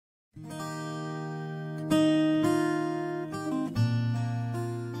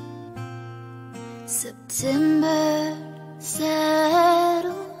September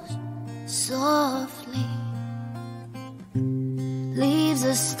settles softly, leaves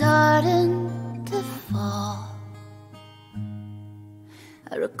are starting to fall.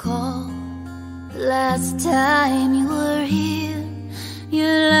 I recall the last time you were here,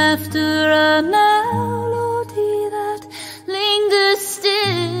 your laughter, a melody that lingers still.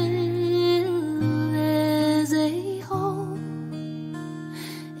 There's a hole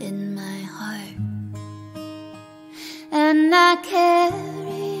in my heart, and I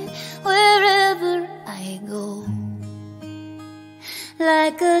carry it wherever I go,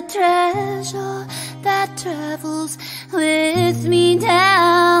 like a treasure that travels with me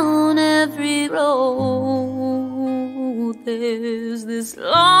down every road. There's this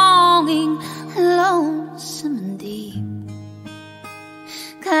longing, lonesome and deep,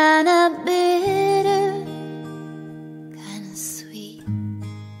 kinda bitter, kinda sweet.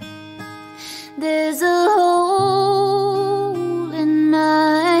 There's a hole in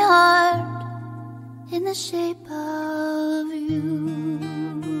my heart in the shape of you.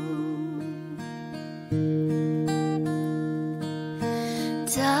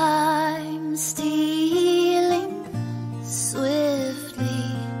 Time stealing swiftly,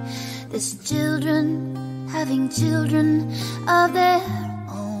 there's children having children of their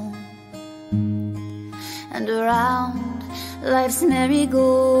own, and around life's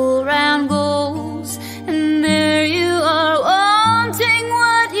merry-go-round goes, and there you are wanting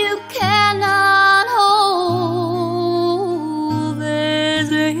what you cannot hold.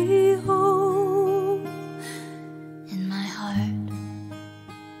 There's a hole in my heart,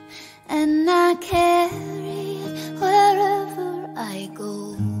 and I carry it wherever I go,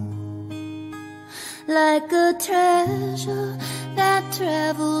 like a treasure that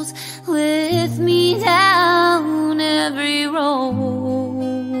travels with me down every road.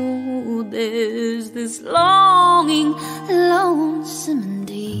 There's this longing, lonesome and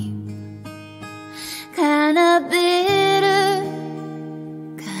deep, kinda bitter,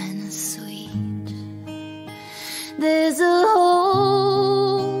 kinda sweet. There's a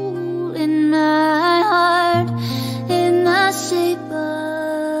hole in my heart in the shape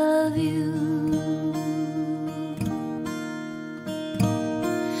of you.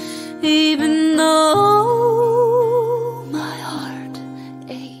 Even though my heart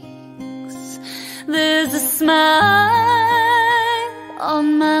aches, there's a smile on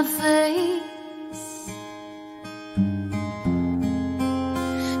my face,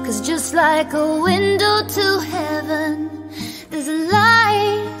 'cause just like a window to heaven, there's a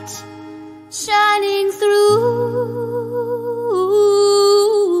light shining through.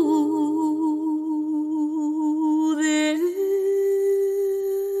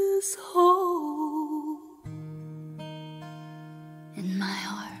 This hole in my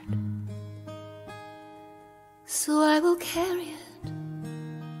heart, so I will carry it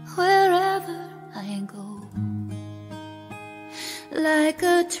wherever I go, like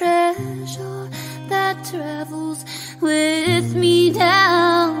a treasure that travels with me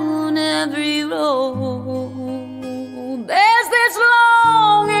down every road. There's this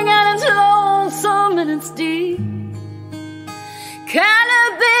longing, and it's lonesome and it's deep, kinda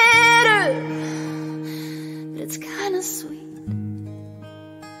bitter, but it's kinda sweet.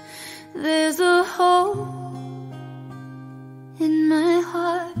 There's a hole in my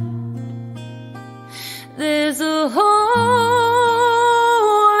heart, there's a hole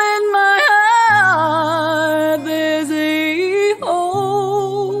in my heart, there's a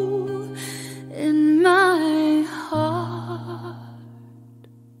hole in my heart,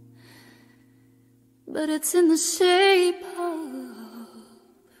 but it's in the shape of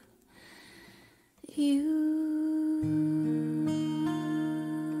you.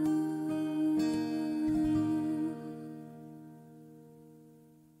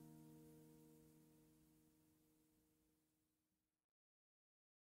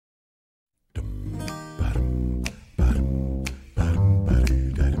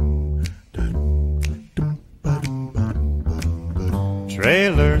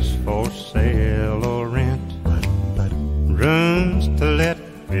 Trailers for sale or rent, rooms to let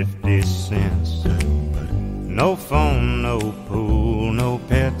 50 cents. No phone, no pool, no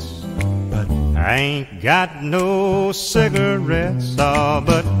pets. I ain't got no cigarettes, oh,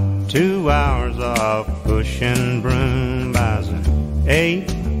 but 2 hours of push and broom buys an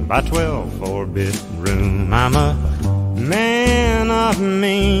 8 by 12 4-bedroom. I'm a man of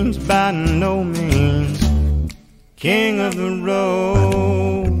means, by no means king of the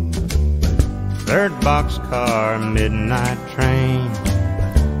road. 3rd boxcar, midnight train,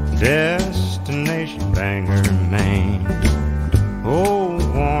 destination Bangor, Maine. Old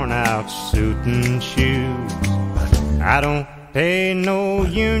worn out suit and shoes. I don't pay no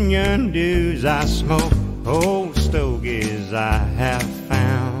union dues. I smoke old stogies I have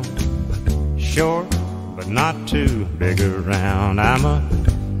found. Short, but not too big around. I'm a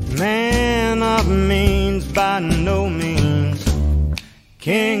man of means, by no means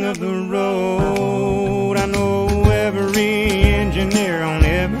king of the road. I know every engineer on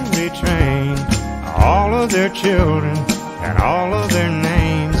every train, all of their children and all of their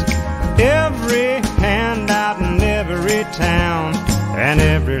names, every handout in every town, and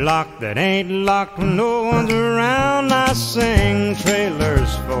every lock that ain't locked when no one's around. I sing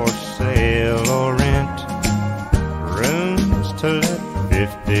trailers for sale or rent, rooms to let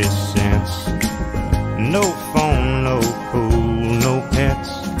 50 cents. No phone, no pool, no pets.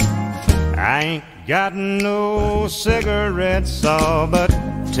 I ain't got no cigarettes, all but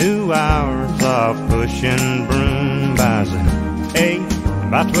 2 hours of pushing broom buys an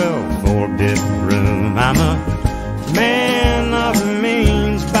 8x12 4-bedroom. I'm a man of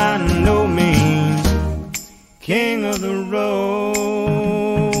means, by no means king of the road.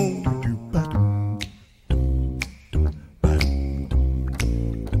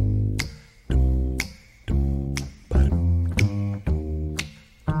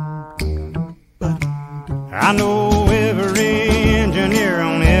 I know every engineer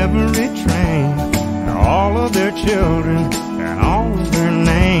on every train, all of their children and all of their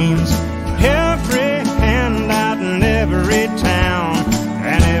names, every handout in every town,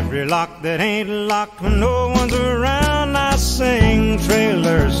 and every lock that ain't locked when no one's around. I sing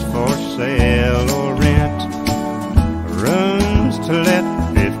trailers for sale or rent, rooms to let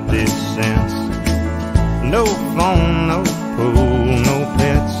 50 cents. No phone, no pool, no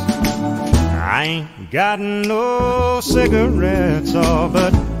pets. I ain't got no cigarettes, all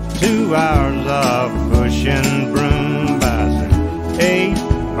but 2 hours of pushing broom buys an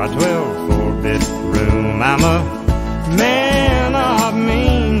 8x12 4-bedroom. I'm a man of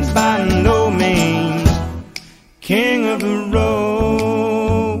means, by no means king of the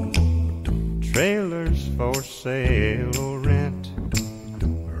road. Trailers for sale or rent,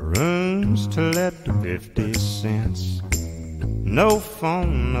 rooms to let 50 cents. No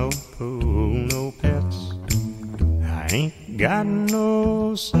phone, no pool, no pets. I ain't got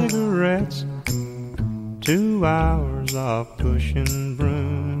no cigarettes. 2 hours of pushing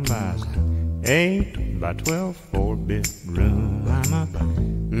broom buys an 8x12 4-bedroom. I'm a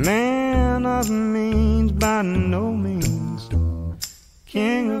man of means, by no means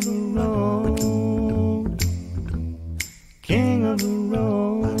king of the road. King of the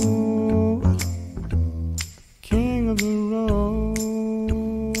road.